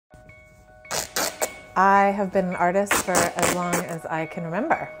I have been an artist for as long as I can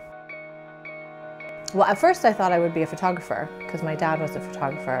remember. Well, at first I thought I would be a photographer because my dad was a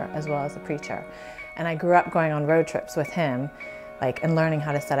photographer as well as a preacher. And I grew up going on road trips with him, and learning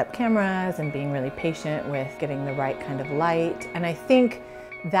how to set up cameras and being really patient with getting the right kind of light. And I think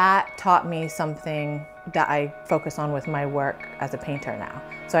that taught me something that I focus on with my work as a painter now.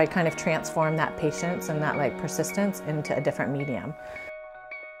 So I kind of transformed that patience and that persistence into a different medium.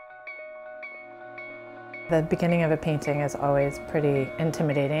 The beginning of a painting is always pretty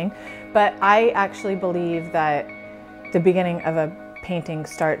intimidating, but I actually believe that the beginning of a painting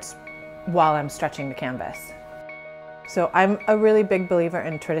starts while I'm stretching the canvas. So I'm a really big believer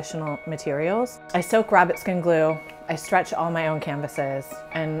in traditional materials. I soak rabbit skin glue, I stretch all my own canvases,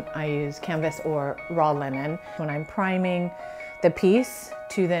 and I use canvas or raw linen when I'm priming the piece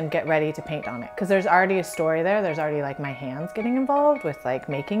to then get ready to paint on it. Because there's already a story there, there's already my hands getting involved with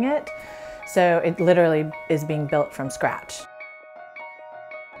making it. So it literally is being built from scratch.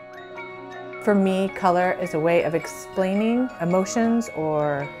 For me, color is a way of explaining emotions,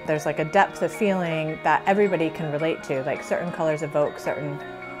 or there's a depth of feeling that everybody can relate to. Certain colors evoke certain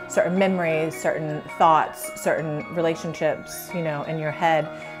memories, certain thoughts, certain relationships, in your head.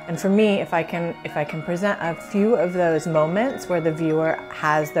 And for me, if I can present a few of those moments where the viewer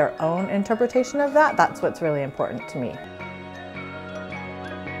has their own interpretation of that, that's what's really important to me.